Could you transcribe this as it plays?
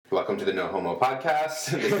welcome to the No Homo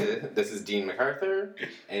podcast. This is Dean MacArthur,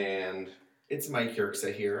 and it's Mike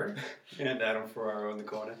Yerxa here. And Adam Ferraro in the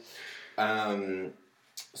corner.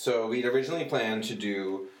 So we'd originally planned to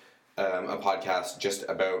do a podcast just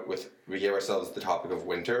about, we gave ourselves the topic of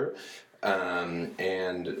winter, and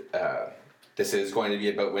this is going to be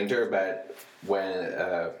about winter, but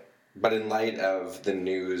in light of the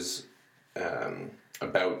news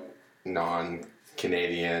about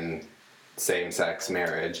non-Canadian same-sex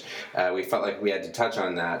marriage, we felt like we had to touch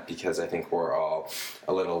on that because I think we're all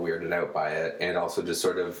a little weirded out by it, and also just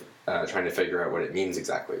sort of trying to figure out what it means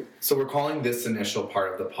exactly. So we're calling this initial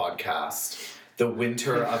part of the podcast the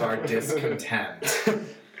Winter of Our Discontent,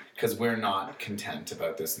 because we're not content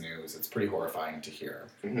about this news. It's pretty horrifying to hear.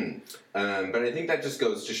 Mm-hmm. But I think that just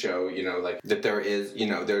goes to show, that there is,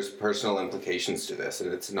 there's personal implications to this,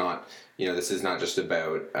 and it's not, this is not just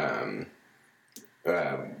about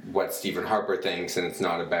what Stephen Harper thinks, and it's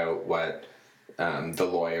not about what the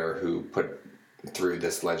lawyer who put through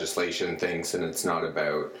this legislation thinks, and it's not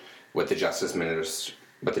about what the Justice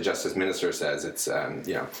Minister says. It's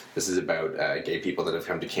this is about gay people that have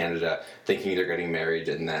come to Canada thinking they're getting married,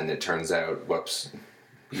 and then it turns out, whoops,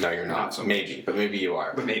 no, you're not. So maybe, but maybe you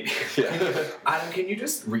are. But maybe. Yeah. Adam, can you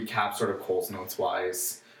just recap sort of Coles Notes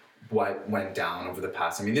wise what went down over the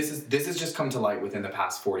past? I mean, this has just come to light within the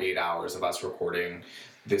past 48 hours of us recording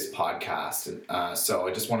this podcast. So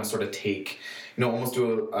I just want to sort of take, almost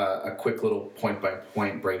do a quick little point by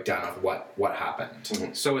point breakdown of what happened.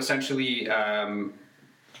 Mm-hmm. So essentially, a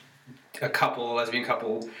lesbian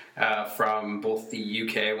couple from both the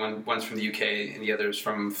UK, one's from the UK and the other's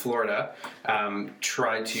from Florida,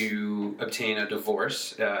 tried to obtain a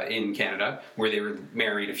divorce in Canada, where they were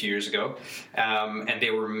married a few years ago, and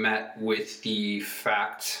they were met with the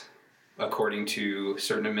fact, according to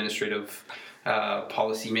certain administrative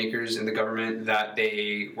policymakers in the government, that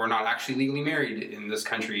they were not actually legally married in this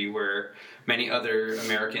country, where many other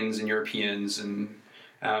Americans and Europeans and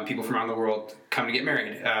people from around the world come to get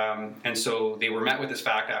married. And so they were met with this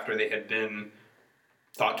fact after they had been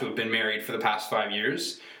thought to have been married for the past 5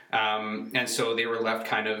 years. And so they were left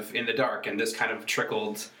kind of in the dark, and this kind of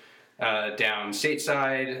trickled down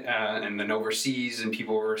stateside and then overseas, and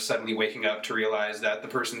people were suddenly waking up to realize that the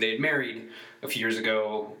person they'd married a few years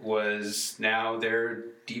ago was now their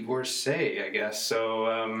divorcee, I guess. So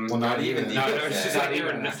well, not even. They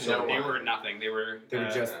were nothing. They were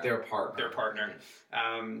just their partner. Their partner.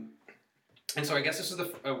 And so I guess this is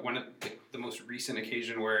one of the most recent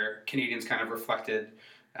occasion where Canadians kind of reflected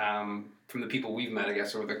from the people we've met, I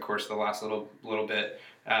guess, over the course of the last little bit,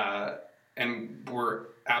 and we're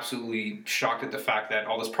absolutely shocked at the fact that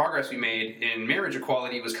all this progress we made in marriage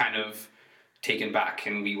equality was kind of taken back,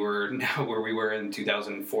 and we were now where we were in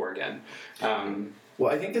 2004 again. Well,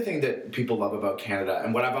 I think the thing that people love about Canada,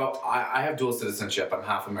 and I have dual citizenship. I'm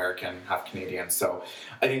half American, half Canadian. So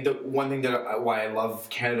I think the one thing why I love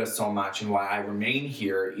Canada so much and why I remain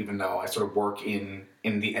here, even though I sort of work in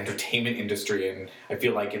the entertainment industry, and I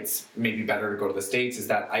feel like it's maybe better to go to the States, is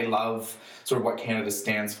that I love sort of what Canada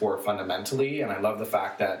stands for fundamentally, and I love the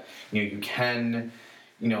fact that you can,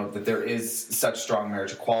 that there is such strong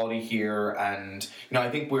marriage equality here, and I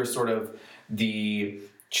think we're sort of the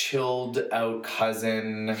chilled out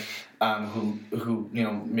cousin who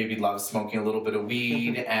maybe loves smoking a little bit of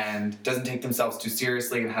weed and doesn't take themselves too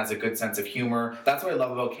seriously and has a good sense of humor. That's what I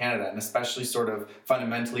love about Canada, and especially sort of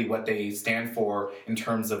fundamentally what they stand for in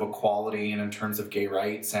terms of equality and in terms of gay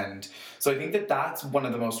rights. And so I think that that's one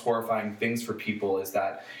of the most horrifying things for people, is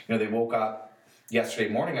that they woke up yesterday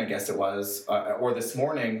morning, I guess it was, or this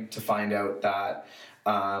morning, to find out that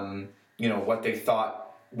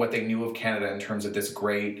what they knew of Canada in terms of this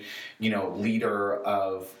great, leader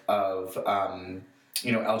of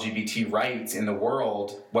LGBT rights in the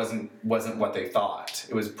world wasn't what they thought.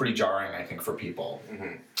 It was pretty jarring, I think, for people.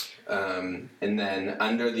 Mm-hmm. And then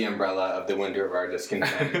under the umbrella of the Winter of Our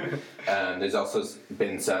Discontent, there's also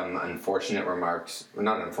been some unfortunate remarks,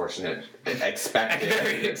 not unfortunate, expected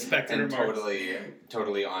and remarks.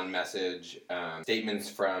 totally on message statements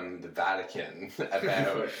from the Vatican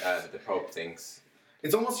about the Pope thinks.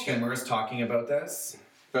 It's almost humorous talking about this.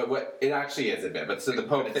 But what it actually is a bit. But so the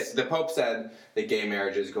Pope said that gay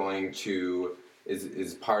marriage is going to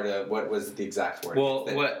is part of, what was the exact word? Well,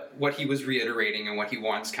 what he was reiterating and what he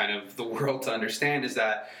wants kind of the world to understand is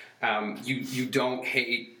that you don't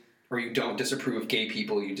hate or you don't disapprove of gay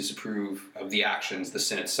people, you disapprove of the actions, the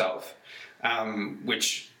sin itself,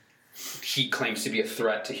 which he claims to be a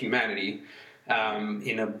threat to humanity.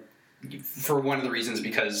 For one of the reasons,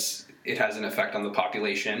 because it has an effect on the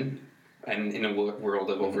population, and in a world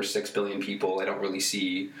of over 6 billion people, I don't really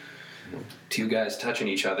see two guys touching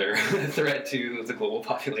each other, a threat to the global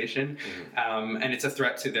population, and it's a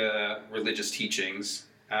threat to the religious teachings.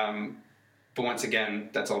 But once again,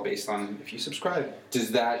 that's all based on if you subscribe. Do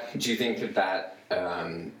you think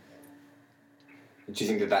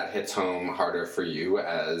that hits home harder for you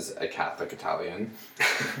as a Catholic Italian?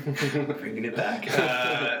 Bringing it back.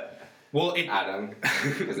 Adam,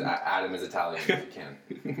 because Adam is Italian. If you can.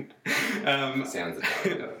 Sounds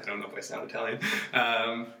Italian. I don't know if I sound Italian,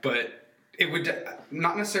 but it would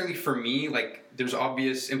not necessarily for me. Like, there's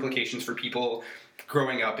obvious implications for people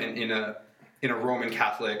growing up in a Roman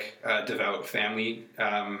Catholic devout family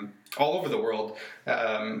all over the world,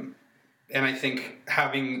 and I think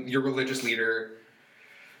having your religious leader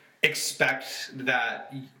expect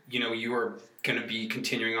that you are going to be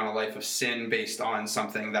continuing on a life of sin based on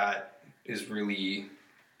something that is really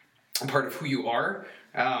a part of who you are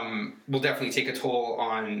will definitely take a toll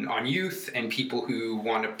on youth and people who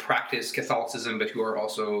want to practice Catholicism but who are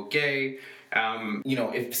also gay.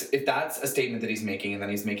 If that's a statement that he's making, and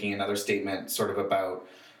then he's making another statement sort of about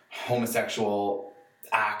homosexual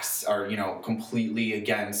acts are completely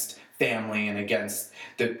against family and against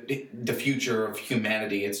the future of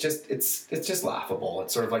humanity, it's just laughable.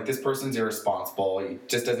 It's sort of like, this person's irresponsible. He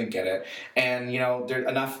just doesn't get it. And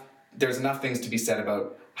there's enough things to be said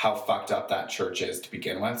about how fucked up that church is to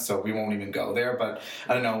begin with, so we won't even go there. But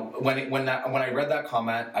I don't know, when I read that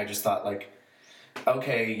comment, I just thought, like,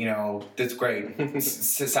 okay, that's great.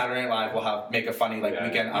 Saturday Night Live will make a funny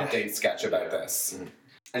weekend update sketch about this.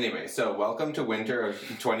 Anyway, so welcome to Winter of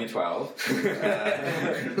 2012.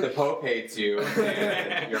 The Pope hates you,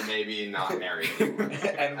 and you're maybe not married anymore.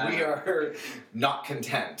 And we are not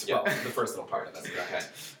content. Yeah. Well, the first little part of this.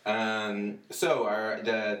 Okay. So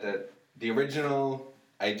the original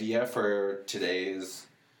idea for today's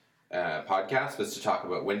podcast was to talk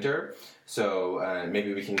about winter. So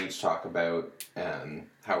maybe we can each talk about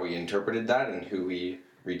how we interpreted that and who we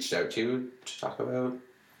reached out to talk about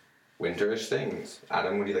winterish things.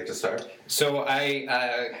 Adam, would you like to start? So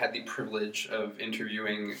I had the privilege of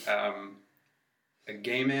interviewing a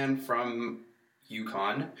gay man from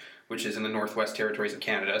Yukon, which is in the Northwest Territories of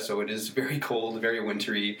Canada. So it is very cold, very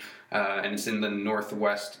wintry, and it's in the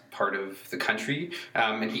northwest part of the country.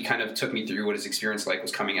 And he kind of took me through what his experience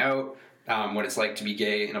was coming out, what it's like to be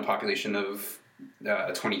gay in a population of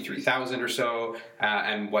 23,000 or so,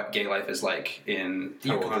 and what gay life is like in the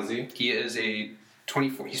Yukon. How old is he? He is he's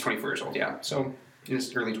 24 years old, yeah. So in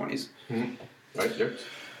his early 20s. Mm-hmm. Right, sure.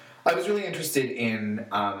 I was really interested in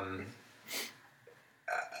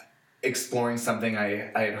exploring something I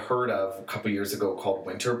had heard of a couple years ago called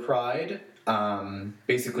Winter Pride.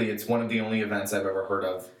 Basically, it's one of the only events I've ever heard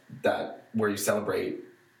of where you celebrate,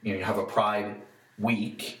 you have a Pride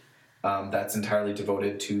week that's entirely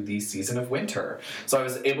devoted to the season of winter. So I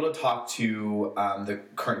was able to talk to the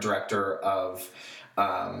current director of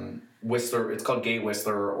Whistler. It's called Gay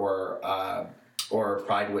Whistler or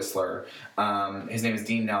Pride Whistler. His name is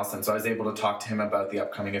Dean Nelson. So I was able to talk to him about the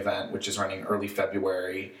upcoming event, which is running early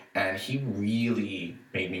February, and he really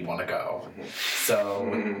made me want to go.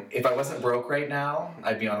 So if I wasn't broke right now,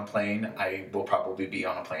 I'd be on a plane. I will probably be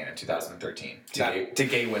on a plane in 2013 to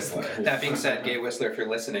Gay Whistler. That being said, Gay Whistler, if you're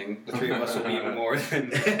listening, the three of us will be more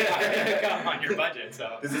than on your budget.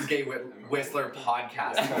 So this is Gay Whistler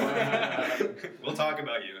podcast. We'll talk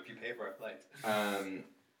about you if you pay for our flights.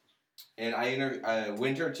 And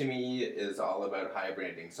winter to me is all about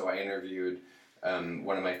hibernation. So I interviewed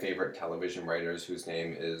one of my favorite television writers, whose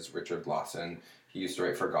name is Richard Lawson. He used to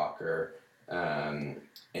write for Gawker,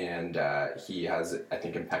 and he has, I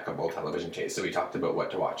think, impeccable television taste. So we talked about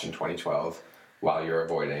what to watch in 2012 while you're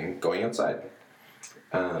avoiding going outside.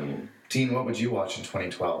 Dean, what would you watch in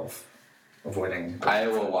 2012? Avoiding. I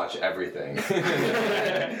will watch everything.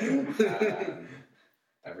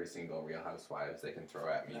 Every single Real Housewives they can throw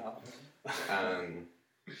at me.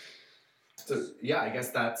 So yeah, I guess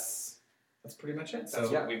that's pretty much it.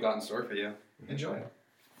 That's what we've got in store for you. Enjoy.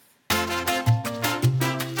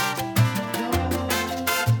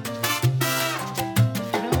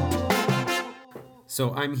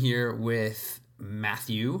 So I'm here with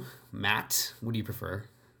Matthew. Matt, what do you prefer?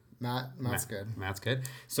 Matt's good. Matt's good.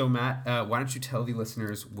 So Matt, why don't you tell the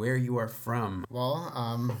listeners where you are from? Well,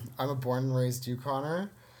 I'm a born and raised Yukoner.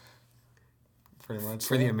 Pretty much.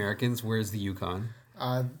 For the Americans, where's the Yukon?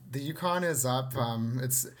 The Yukon is up.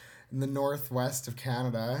 It's in the northwest of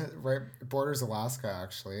Canada, right? It borders Alaska,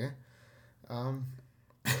 actually.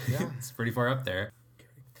 Yeah, it's pretty far up there.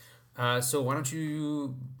 So why don't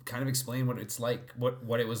you kind of explain what it's like,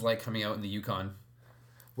 what it was like coming out in the Yukon?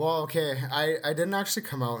 Well, okay, I didn't actually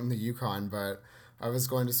come out in the Yukon, but I was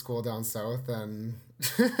going to school down south, and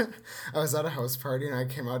I was at a house party and I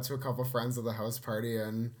came out to a couple friends at the house party,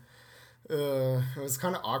 and it was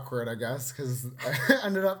kind of awkward, I guess, because I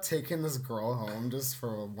ended up taking this girl home just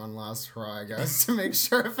for one last hurrah, I guess, to make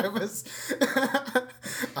sure if it was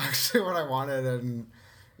actually what I wanted. And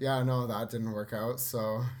yeah, no, that didn't work out.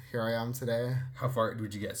 So here I am today. How far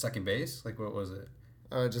would you get? Second base? Like, what was it?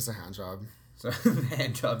 Just a hand job. So the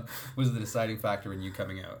hand job was the deciding factor in you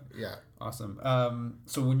coming out. Yeah. Awesome.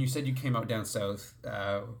 So when you said you came out down south,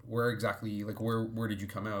 where exactly, like, where did you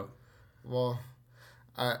come out? Well,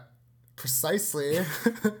 precisely.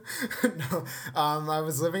 No, I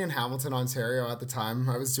was living in Hamilton, Ontario at the time.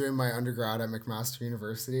 I was doing my undergrad at McMaster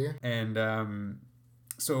University. And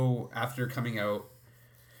so after coming out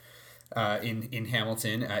in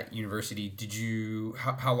Hamilton at university, did you,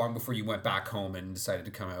 how long before you went back home and decided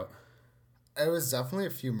to come out? It was definitely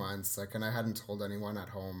a few months, like, and I hadn't told anyone at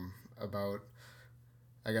home about,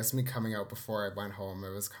 I guess, me coming out before I went home. It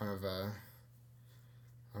was kind of a,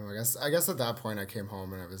 I don't know, I guess at that point I came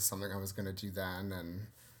home and it was something I was going to do then and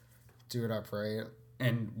do it upright.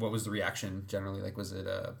 And what was the reaction generally? Like, was it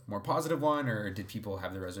a more positive one, or did people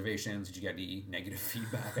have their reservations? Did you get any negative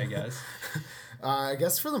feedback, I guess? I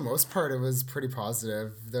guess for the most part it was pretty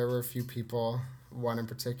positive. There were a few people, one in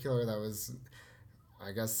particular that was,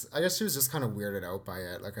 I guess she was just kind of weirded out by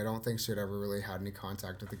it. Like, I don't think she had ever really had any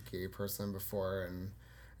contact with a gay person before, and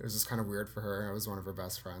it was just kind of weird for her. I was one of her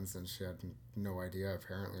best friends, and she had no idea,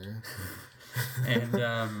 apparently.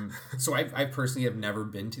 And so I personally have never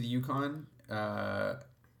been to the Yukon.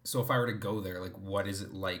 So if I were to go there, like, what is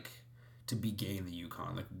it like to be gay in the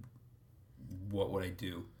Yukon? Like, what would I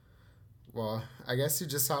do? Well, I guess you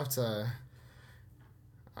just have to,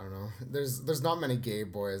 I don't know. There's not many gay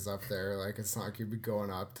boys up there. Like, it's not like you'd be going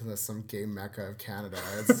up to some gay mecca of Canada.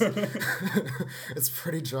 It's it's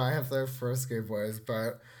pretty dry up there for us gay boys.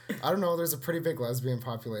 But I don't know. There's a pretty big lesbian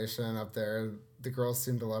population up there. The girls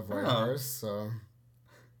seem to love Whitehorse. So.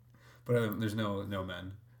 But there's no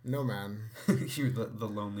men. No, man. You're the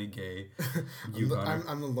lonely gay Yukoner.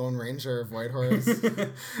 I'm the Lone Ranger of Whitehorse.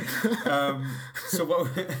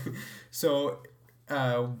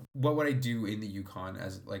 What would I do in the Yukon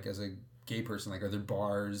as a gay person? Like, are there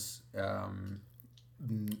bars?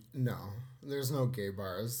 No, there's no gay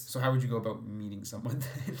bars. So how would you go about meeting someone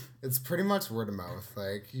then? It's pretty much word of mouth.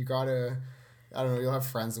 Like, you gotta, I don't know, you'll have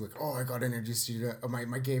friends that are like, oh, I gotta introduce you to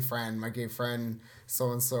my gay friend,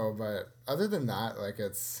 so-and-so. But other than that, like,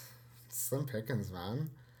 it's slim pickings,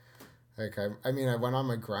 man. Like, I mean, I went on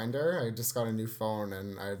my Grindr. I just got a new phone,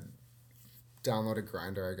 and I downloaded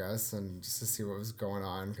Grindr, I guess, and just to see what was going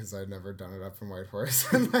on, because I'd never done it up in Whitehorse.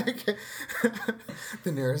 And, like,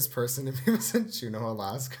 the nearest person to me was in Juneau,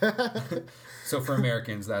 Alaska. So for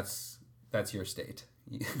Americans, that's your state.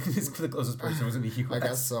 The closest person was in the U.S. I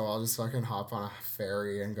guess so. I'll just fucking hop on a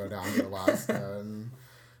ferry and go down to Alaska and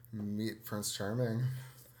meet Prince Charming.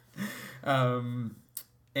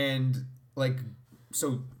 And, like,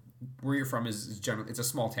 so where you're from is generally, it's a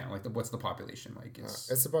small town. Like, what's the population like?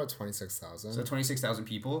 It's about 26,000. So 26,000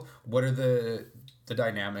 people. What are the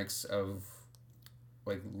dynamics of,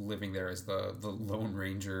 like, living there as the Lone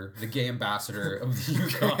Ranger, the gay ambassador of the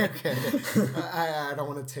Yukon? Okay. I don't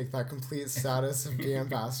want to take that complete status of gay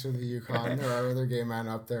ambassador of the Yukon. There are other gay men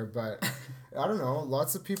up there, but I don't know.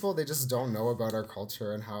 Lots of people, they just don't know about our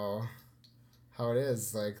culture and how it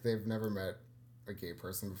is. Like, they've never met a gay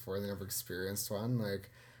person before. They never experienced one. Like,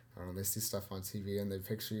 I don't know, they see stuff on TV and they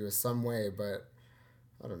picture you as some way, but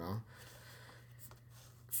I don't know.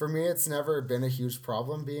 For me, it's never been a huge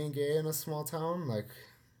problem being gay in a small town. Like,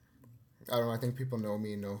 I don't know, I think people know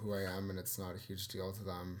me, know who I am, and it's not a huge deal to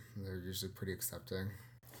them. They're usually pretty accepting.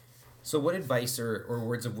 So what advice or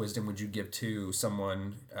words of wisdom would you give to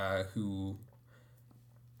someone who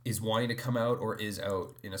is wanting to come out or is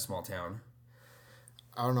out in a small town?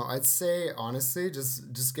 I don't know. I'd say, honestly,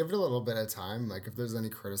 just give it a little bit of time. Like, if there's any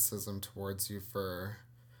criticism towards you for,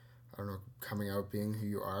 I don't know, coming out being who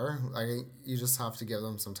you are, you just have to give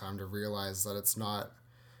them some time to realize that it's not,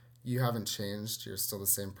 you haven't changed. You're still the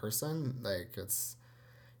same person. Like,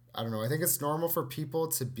 I don't know. I think it's normal for people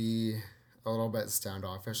to be a little bit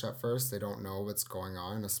standoffish at first. They don't know what's going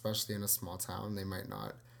on, especially in a small town. They might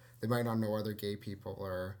not know other gay people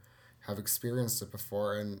or have experienced it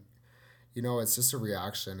before. And, you know, it's just a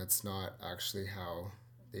reaction. It's not actually how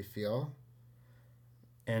they feel.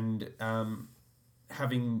 And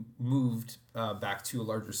having moved back to a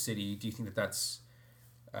larger city, do you think that that's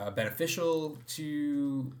beneficial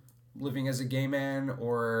to living as a gay man,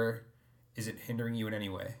 or is it hindering you in any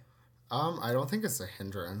way? I don't think it's a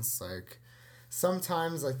hindrance. Like,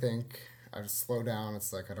 sometimes I think I slow down.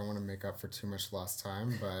 It's like I don't want to make up for too much lost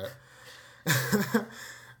time, but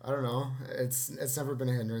I don't know. It's never been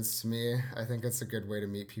a hindrance to me. I think it's a good way to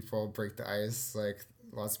meet people, break the ice. Like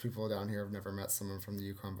lots of people down here have never met someone from the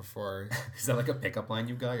Yukon before. Is that like a pickup line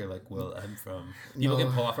you've got? You're like, well, I'm from. People No.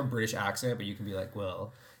 can pull off a British accent, but you can be like,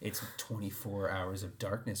 well, it's 24 hours of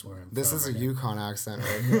darkness where I'm This from. is a right now." Yukon accent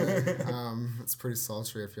right here. It's pretty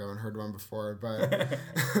sultry if you haven't heard one before, but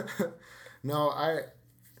no, I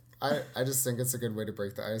just think it's a good way to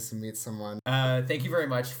break the ice and meet someone. Thank you very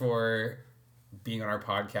much for being on our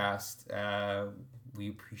podcast. We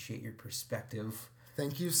appreciate your perspective.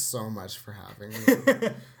 Thank you so much for having me.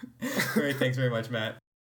 Great, thanks very much, Matt.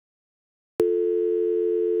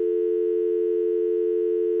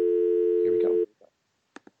 Here we go.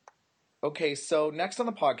 Okay, so next on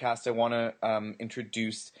the podcast, I want to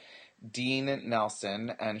introduce Dean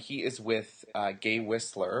Nelson, and he is with Gay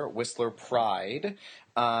Whistler Pride.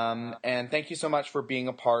 And thank you so much for being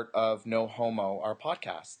a part of No Homo, our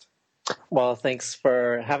podcast. Well, thanks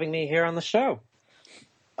for having me here on the show.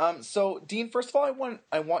 So, Dean, first of all,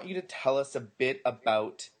 I want you to tell us a bit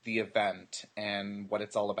about the event and what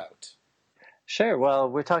it's all about. Sure. Well,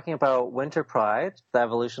 we're talking about Winter Pride, the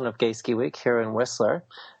evolution of Gay Ski Week here in Whistler.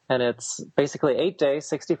 And it's basically 8 days,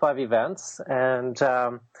 65 events. And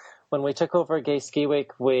when we took over Gay Ski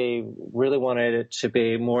Week, we really wanted it to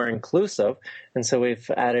be more inclusive. And so we've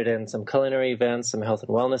added in some culinary events, some health and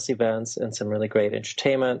wellness events, and some really great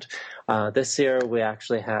entertainment. This year, we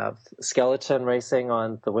actually have skeleton racing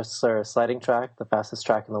on the Whistler sliding track, the fastest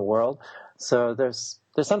track in the world. So there's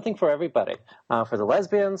something for everybody, for the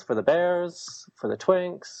lesbians, for the bears, for the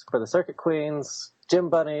twinks, for the circuit queens, gym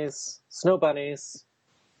bunnies, snow bunnies,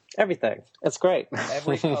 everything. It's great.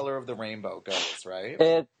 Every color of the rainbow goes, right?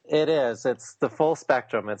 It is. It's the full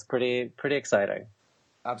spectrum. It's pretty exciting.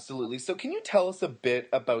 Absolutely. So can you tell us a bit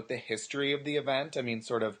about the history of the event? I mean,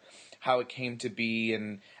 sort of how it came to be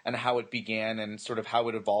and how it began and sort of how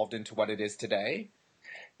it evolved into what it is today?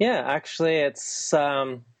 Yeah, actually, it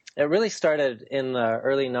really started in the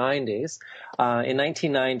early 90s. In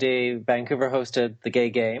 1990, Vancouver hosted the Gay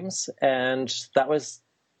Games, and that was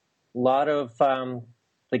a lot of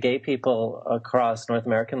the gay people across North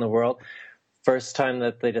America and the world, first time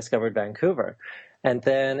that they discovered Vancouver. And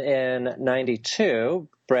then in 92,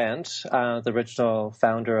 Brent, the original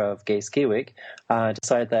founder of Gay Ski Week,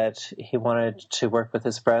 decided that he wanted to work with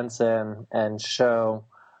his friends and show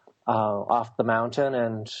off the mountain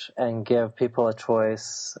and give people a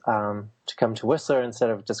choice to come to Whistler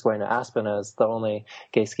instead of just going to Aspen as the only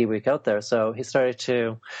gay ski week out there. So he started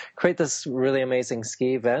to create this really amazing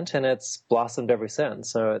ski event, and it's blossomed ever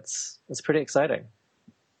since. So it's pretty exciting.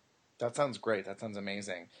 That sounds great. That sounds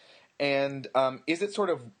amazing. And is it sort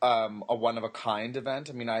of a one-of-a-kind event?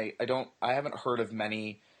 I mean, I haven't heard of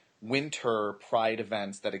many winter pride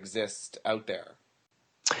events that exist out there.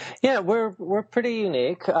 Yeah, we're pretty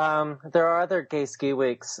unique. There are other gay ski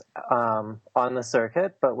weeks on the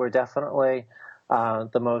circuit, but we're definitely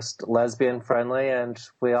the most lesbian friendly, and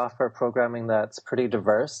we offer programming that's pretty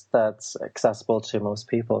diverse, that's accessible to most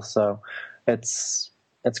people. So it's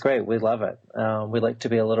great. We love it. We like to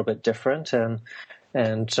be a little bit different,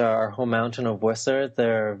 and our home mountain of Whistler,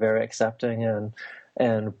 they're very accepting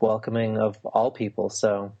and welcoming of all people.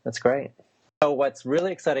 So it's great. So what's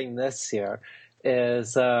really exciting this year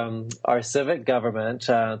is our civic government,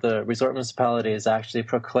 the resort municipality, is actually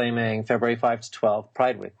proclaiming February 5 to 12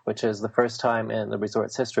 Pride Week, which is the first time in the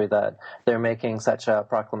resort's history that they're making such a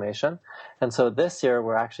proclamation. And so this year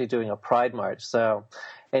we're actually doing a Pride March. So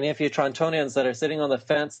any of you Torontonians that are sitting on the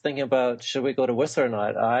fence thinking about should we go to Whistler or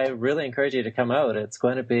not, I really encourage you to come out. It's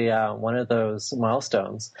going to be one of those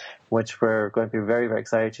milestones, which we're going to be very, very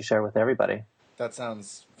excited to share with everybody. That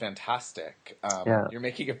sounds fantastic. Yeah. You're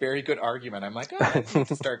making a very good argument. I'm like, I need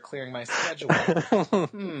to start clearing my schedule.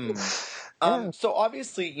 So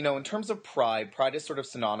obviously, in terms of pride is sort of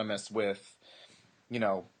synonymous with,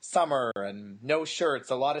 summer and no shirts,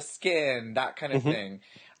 a lot of skin, that kind of thing.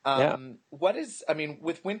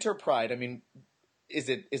 With winter pride, is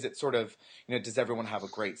it sort of, does everyone have a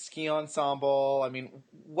great ski ensemble? I mean,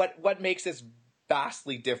 what makes this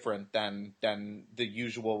vastly different than the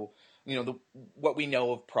usual, what we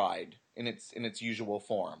know of pride in its usual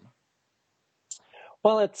form?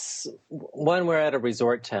 Well, it's one, we're at a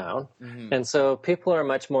resort town, and so people are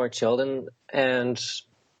much more chilled, and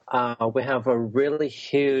we have a really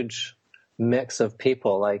huge mix of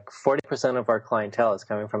people. Like 40% of our clientele is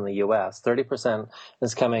coming from the U.S., 30%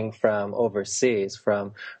 is coming from overseas,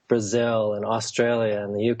 from Brazil and Australia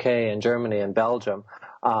and the UK and Germany and Belgium,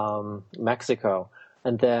 Mexico.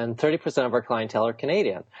 And then 30% of our clientele are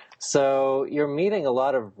Canadian. So you're meeting a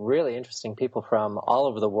lot of really interesting people from all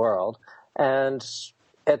over the world. And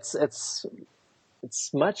it's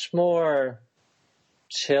much more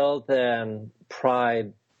chill than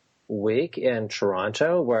Pride week in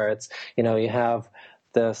Toronto, where it's, you have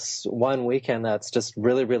this one weekend that's just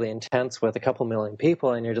really, really intense with a couple million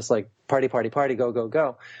people, and you're just like, party, party, party, go, go,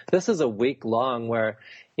 go. This is a week long where,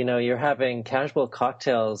 you're having casual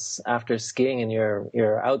cocktails after skiing, and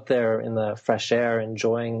you're out there in the fresh air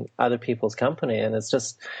enjoying other people's company, and it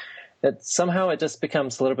just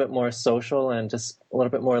becomes a little bit more social and just a little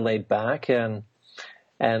bit more laid back, and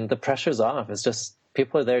the pressure's off. It's just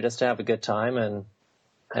people are there just to have a good time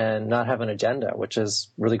and not have an agenda, which is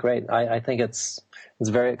really great. I think it's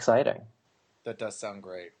very exciting. That does sound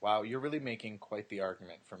great. Wow, you're really making quite the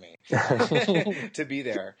argument for me to be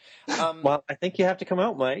there. Well, I think you have to come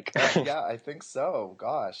out, Mike. Yeah, I think so.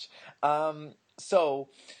 Gosh. So,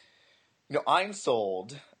 I'm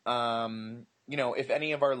sold. If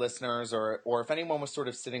any of our listeners or if anyone was sort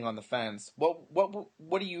of sitting on the fence,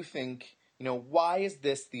 what do you think? Why is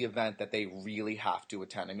this the event that they really have to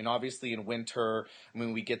attend? I mean, obviously in winter,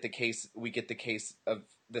 we get the case of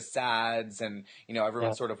the SADs, and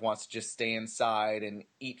everyone sort of wants to just stay inside and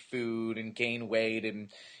eat food and gain weight and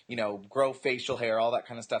grow facial hair, all that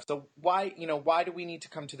kind of stuff. So why do we need to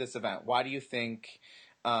come to this event? Why do you think?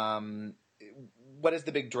 What is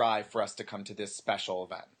the big drive for us to come to this special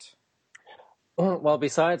event? Well,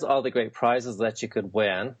 besides all the great prizes that you could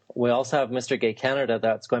win, we also have Mr. Gay Canada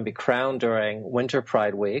that's going to be crowned during Winter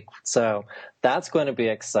Pride Week. So that's going to be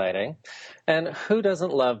exciting. And who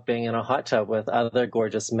doesn't love being in a hot tub with other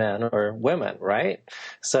gorgeous men or women, right?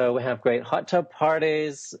 So we have great hot tub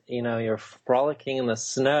parties. You're frolicking in the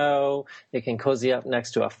snow. You can cozy up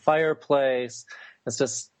next to a fireplace. It's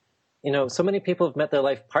just, so many people have met their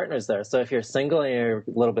life partners there. So if you're single and you're a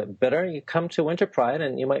little bit bitter, you come to Winter Pride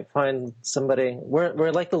and you might find somebody.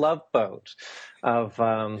 We're like the Love Boat of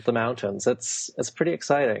the mountains. It's pretty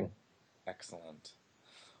exciting. Excellent.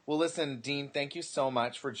 Well, listen, Dean, thank you so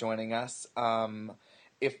much for joining us.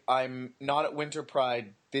 If I'm not at Winter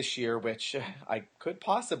Pride this year, which I could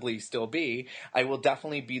possibly still be, I will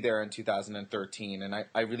definitely be there in 2013. And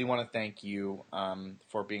I really want to thank you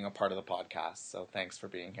for being a part of the podcast. So thanks for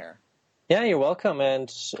being here. Yeah, you're welcome. And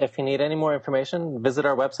if you need any more information, visit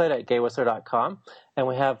our website at gaywhistler.com. And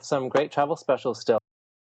we have some great travel specials still.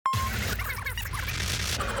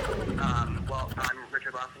 Well, I'm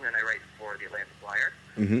Richard Lawson, and I write for the Atlanta Flyer.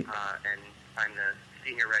 Mm-hmm. And I'm the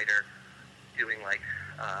senior writer doing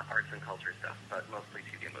arts and culture stuff, but mostly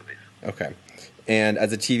TV and movies. Okay. And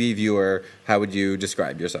as a TV viewer, how would you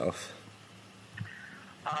describe yourself?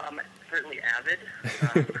 Certainly avid.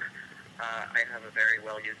 I have a very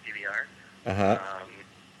well-used DVR. Uh-huh.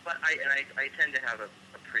 But I tend to have a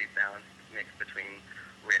pretty balanced mix between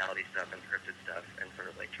reality stuff and scripted stuff and sort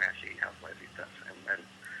of trashy housewifey stuff, and then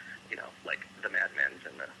the Mad Men's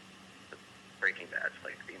and the Breaking Bad's,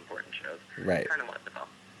 the important shows. Right. Kind of want the bump.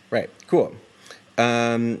 Right. Cool.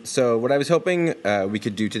 So what I was hoping we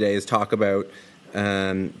could do today is talk about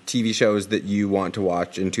TV shows that you want to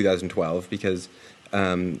watch in 2012, because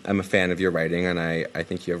I'm a fan of your writing, and I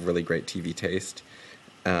think you have really great TV taste.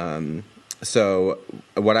 So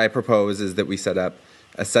what I propose is that we set up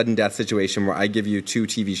a sudden death situation where I give you 2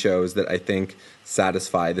 TV shows that I think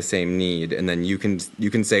satisfy the same need, and then you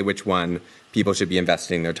can say which one people should be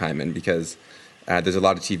investing their time in, because there's a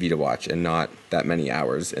lot of TV to watch and not that many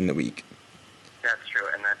hours in the week. That's true,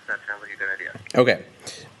 and that sounds like a good idea. Okay.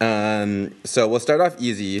 So we'll start off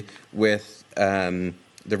easy with the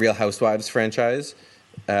Real Housewives franchise.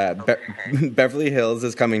 Beverly Hills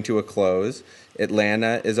is coming to a close.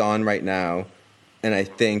 Atlanta is on right now. And I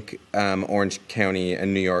think Orange County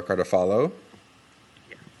and New York are to follow.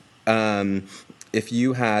 Yeah. If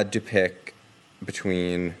you had to pick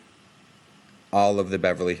between all of the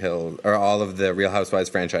Beverly Hills or all of the Real Housewives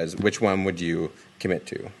franchise, which one would you commit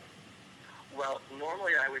to? Well,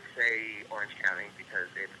 normally I would say Orange County because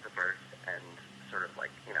it's the first and sort of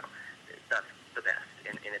that's the best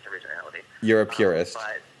in its originality. You're a purist.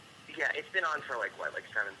 But yeah, it's been on for 7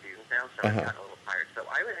 seasons now, so I've gotten a little tired. So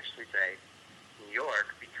I would actually say New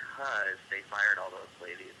York, because they fired all those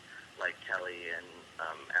ladies like Kelly and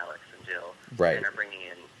Alex and Jill, right, and are bringing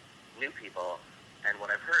in new people. And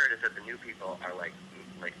what I've heard is that the new people are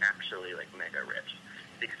actually mega rich,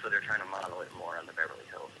 because so they're trying to model it more on the Beverly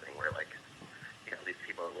Hills thing, where these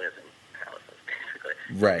people live in palaces basically.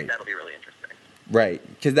 Right. That'll be really interesting. Right,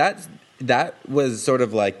 because that was sort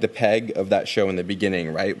of the peg of that show in the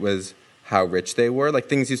beginning, right? Was how rich they were.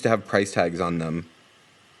 Things used to have price tags on them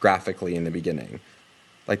graphically in the beginning.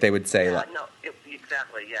 They would say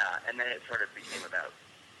exactly, yeah. And then it sort of became about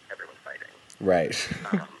everyone fighting. Right.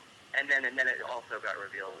 And then it also got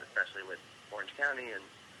revealed, especially with Orange County and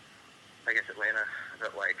I guess Atlanta,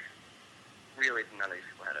 but like really none of these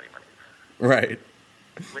people had any money. Right.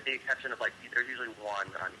 With the exception of like there's usually one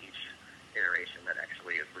on each iteration that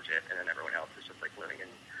actually is legit, and then everyone else is just like living in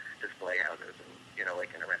display houses and like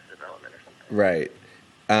in Arrested Development or something. Right.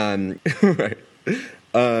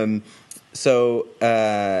 Right. So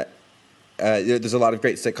there's a lot of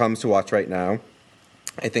great sitcoms to watch right now.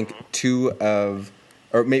 I think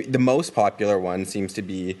maybe the most popular one seems to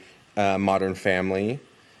be Modern Family.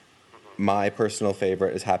 My personal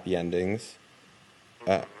favorite is Happy Endings.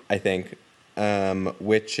 I think.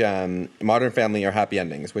 Which Modern Family or Happy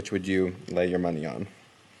Endings? Which would you lay your money on?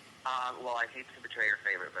 Well, I hate to betray your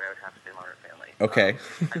favorite, but I would have to say Modern Family. Okay.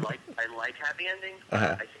 I like Happy Endings,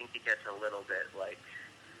 but I think it gets a little bit like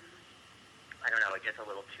I don't know. It gets a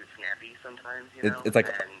little too snappy sometimes. It's like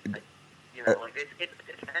like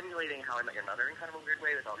it's emulating How I Met Your Mother in kind of a weird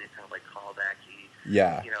way with all these kind of like callbacky,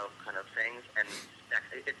 kind of things, and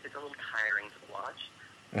it's a little tiring to watch.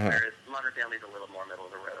 Whereas Modern Family is a little more middle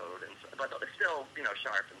of the road, but it's still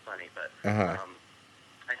sharp and funny, but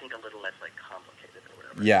I think a little less like complicated or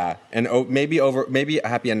whatever. Yeah, and maybe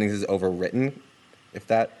Happy Endings is overwritten, if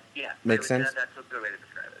that makes sense. That's a good way to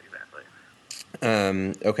describe it, exactly.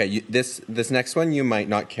 Okay, this next one you might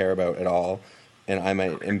not care about at all, and I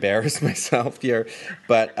might embarrass myself here,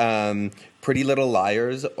 but Pretty Little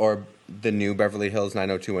Liars or the new Beverly Hills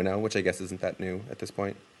 90210, which I guess isn't that new at this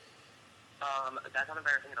point. That's not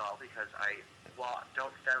embarrassing at all because I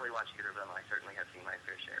don't steadily watch either of them. I certainly have seen my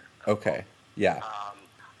fair share. Okay, yeah.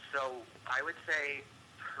 So I would say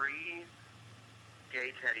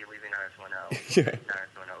pre-Gay Teddy leaving 90210,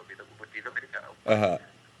 90210 would be the way to go.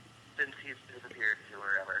 Since he's disappeared to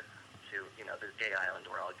wherever, to the gay island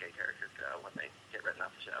where all gay characters go when they get written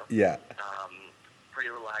off the show. Yeah.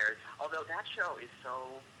 Pretty Little Liars. Although that show is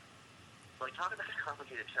so. Like, talk about a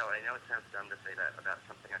complicated show. I know it sounds dumb to say that about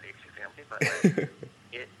something on H2 Family, but like,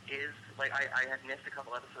 it is like I had missed a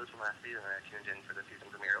couple episodes from last season, and I tuned in for the season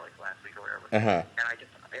premiere like last week or whatever. And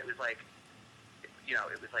it was like,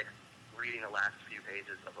 it was like reading the last few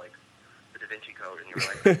pages of like the Da Vinci Code, and you were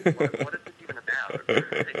like, what is this even about?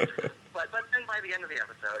 but then by the end of the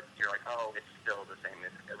episode, you're like, oh, it's still the same.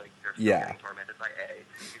 Like they're still getting tormented by A.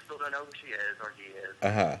 You still don't know who she is or he is,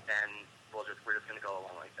 and we're just gonna go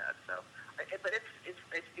along like that. So. But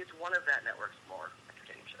it's one of that network's more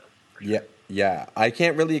entertaining shows. Sure. Yeah. I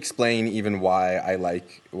can't really explain even why I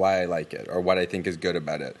like it or what I think is good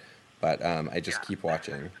about it, but I just keep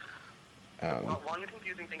watching. Well, one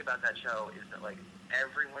confusing thing about that show is that like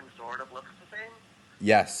everyone sort of looks the same.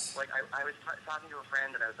 Yes. Like I was talking to a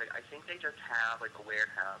friend and I was like, I think they just have like a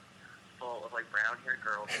warehouse full of like brown-haired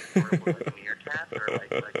girls who sort of look like meerkats or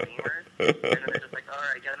like lemurs, and then they're just like, all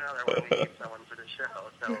right, get another one. We need someone for the show.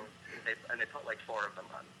 So. They put like 4 of them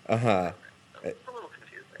on. So it's a little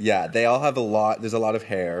confusing. Yeah, they all have there's a lot of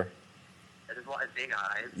hair. There's a lot of big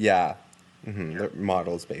eyes. Yeah. They're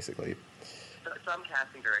models, basically. So, some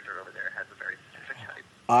casting director over there has a very specific type.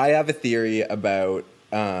 I have a theory about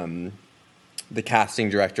the casting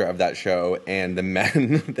director of that show and the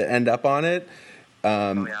men that end up on it.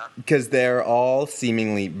 Because they're all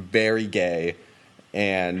seemingly very gay.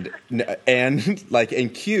 And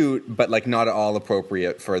cute, but like not at all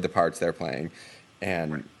appropriate for the parts they're playing,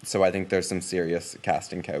 and so I think there's some serious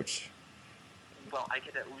casting couch. Well, I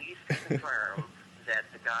can at least confirm that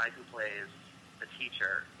the guy who plays the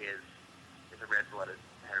teacher is a red-blooded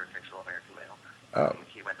heterosexual American male.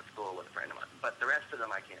 He went to school with a friend of mine, but the rest of them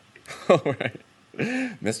I can't speak. All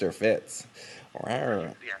right, Mr. Fitz. Yeah,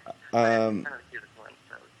 kind of the cutest one,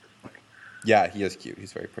 so it's disappointing. Yeah, he is cute.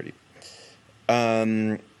 He's very pretty.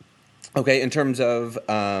 Okay, in terms of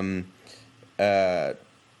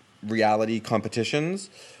reality competitions,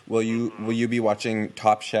 will you be watching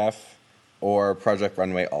Top Chef or Project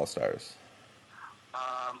Runway All Stars?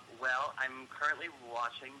 Well, I'm currently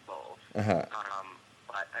watching both.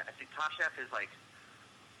 But I think Top Chef is like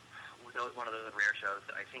one of those rare shows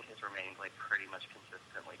that I think has remained like pretty much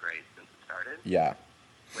consistently great since it started. Yeah.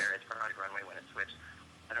 Whereas Project Runway, when it switched,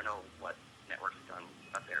 I don't know what network it's on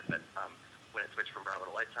up there, but when it switched from Bravo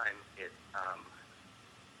to Lifetime, it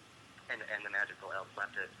and the magical elves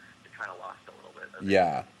left it kind of lost a little bit of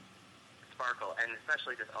sparkle, and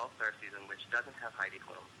especially this All-Star season, which doesn't have Heidi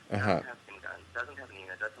Klum, doesn't have Kim Gunn, doesn't have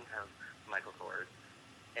Nina, doesn't have Michael Kors,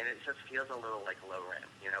 and it just feels a little like low rent.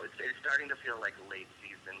 It's starting to feel like late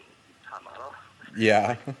season top model.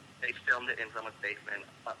 Yeah. They filmed it in someone's basement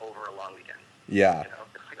over a long weekend. Yeah.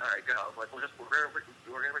 It's like, all right, go. Like we're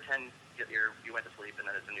gonna pretend you went to sleep and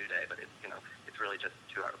then it's a new day, but it's really just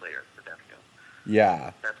 2 hours later. It's the death. Yeah.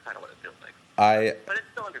 That's kind of what it feels like. But it's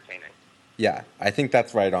still entertaining. Yeah, I think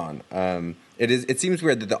that's right on. It seems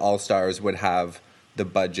weird that the All Stars would have the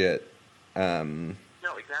budget. No,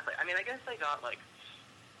 exactly. I mean, I guess they got like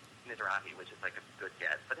Mizrahi, which is like a good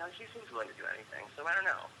get, but she seems willing to do anything. So I don't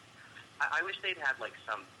know. I wish they'd had like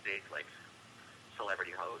some big like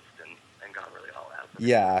celebrity host and gone really all out.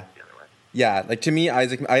 Yeah. The other way. Yeah, like to me,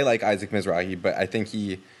 I like Isaac Mizrahi, but I think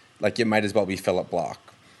it might as well be Philip Block.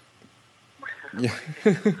 Yeah.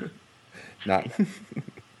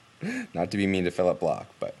 Not to be mean to Philip Block,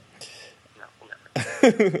 but. No, we'll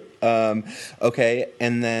never. Okay,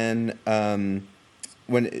 and then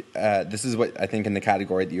when this is what I think in the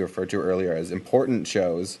category that you referred to earlier as important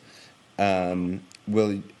shows,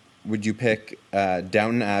 would you pick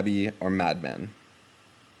Downton Abbey or Mad Men?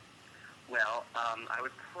 Well, I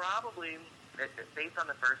would probably, based on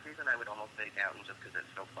the first season, I would almost say Downton just because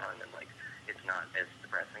it's so fun and like it's not as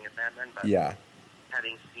depressing as Mad Men. But Yeah.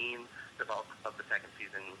 having seen the bulk of the second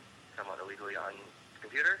season somewhat illegally on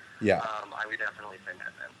computer, Yeah. I would definitely say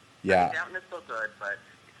Mad Men. Yeah. I mean, Downton is still good, but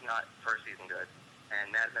it's not first season good. And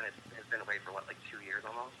Mad Men has been away for, 2 years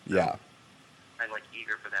almost? So Yeah. I'm,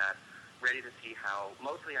 eager for that. Ready to see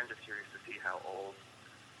mostly I'm just curious to see how old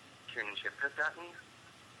Kiernan Shipka's gotten.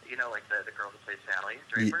 You know, the girl who plays Sally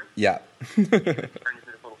Draper. Yeah. Turned into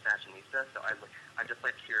this little fashionista, so I'm just,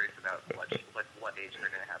 curious about what age they're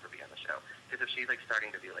going to have her be on the show. Because if she's,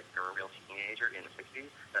 starting to be, a real teenager in the 60s,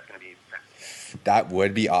 that's going to be fascinating. That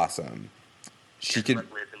would be awesome. She could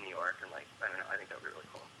live in New York and, I don't know, I think that would be really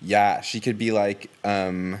cool. Yeah, she could be do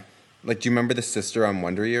you remember the sister on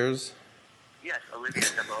Wonder Years? Yes, Olivia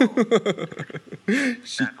Deveau.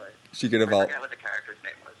 Exactly. She could have all. I forgot what the character's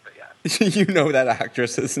name was, but yeah. You know that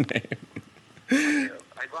actress's name. I do.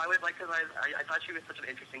 I would because I thought she was such an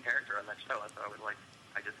interesting character on that show, so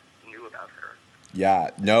I just knew about her.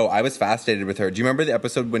 Yeah, no, I was fascinated with her. Do you remember the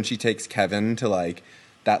episode when she takes Kevin to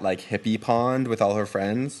that hippie pond with all her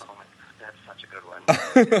friends? Oh my god, that's such a good one.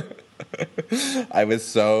 I was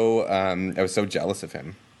so jealous of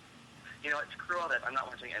him. You know, it's cruel that I'm not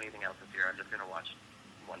watching anything else this year. I'm just going to watch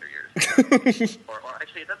Wonder Years. or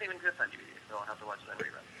actually, it doesn't even exist on DVD, so I'll have to watch it on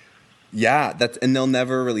rerun. Yeah, and they'll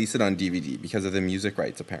never release it on DVD because of the music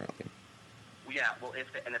rights, apparently. Yeah, well,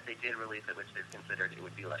 if they did release it, which they've considered, it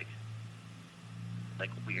would be like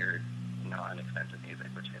weird, non-expensive music,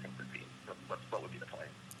 which I think would be what would be the point.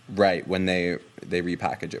 Right, when they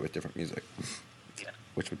repackage it with different music. Yeah.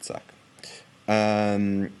 Which would suck.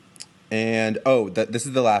 And this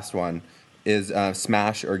is the last one. Is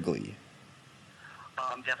Smash or Glee?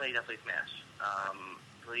 Definitely Smash.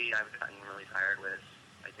 Glee, I've gotten really tired with.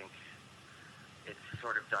 I think it's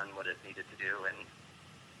sort of done what it needed to do and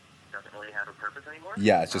doesn't really have a purpose anymore.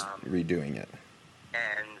 Yeah, it's just redoing it.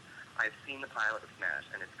 And I've seen the pilot of Smash,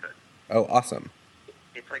 and it's good. Oh, awesome.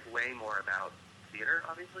 It's way more about theater,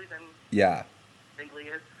 obviously, than Glee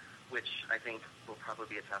is, which I think will probably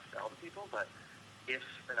be a tough sell to people, but if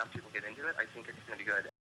enough people get into it, I think it's going to be good.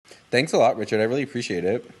 Thanks a lot, Richard. I really appreciate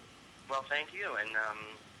it. Well, thank you, and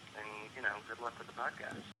good luck with the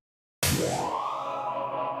podcast.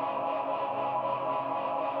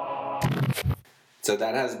 So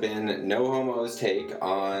that has been No Homo's take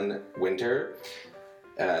on Winter.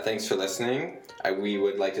 Thanks for listening. We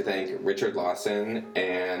would like to thank Richard Lawson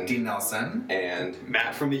and Dean Nelson and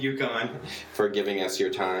Matt from the Yukon for giving us your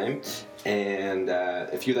time. And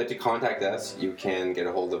if you'd like to contact us, you can get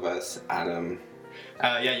a hold of us, Adam.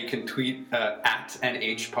 You can tweet at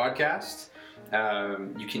NHPodcast.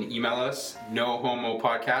 You can email us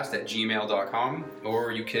nohomopodcast@gmail.com,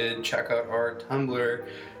 or you could check out our Tumblr,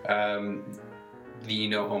 the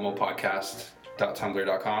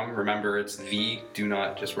nohomopodcast.tumblr.com. Remember, it's do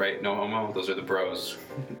not just write no homo. Those are the bros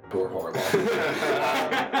who are horrible.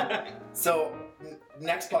 So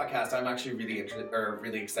next podcast, I'm actually really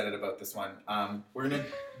excited about this one. We're gonna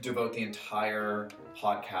devote the entire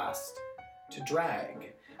podcast to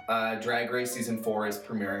drag. Drag Race Season 4 is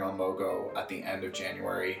premiering on Logo at the end of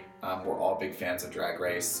January. We're all big fans of Drag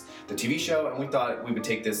Race, the TV show, and we thought we would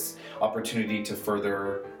take this opportunity to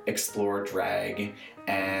further explore drag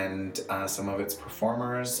and some of its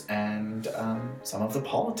performers and some of the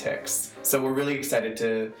politics. So we're really excited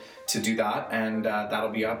to do that, and that'll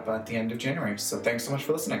be up at the end of January. So thanks so much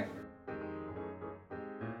for listening.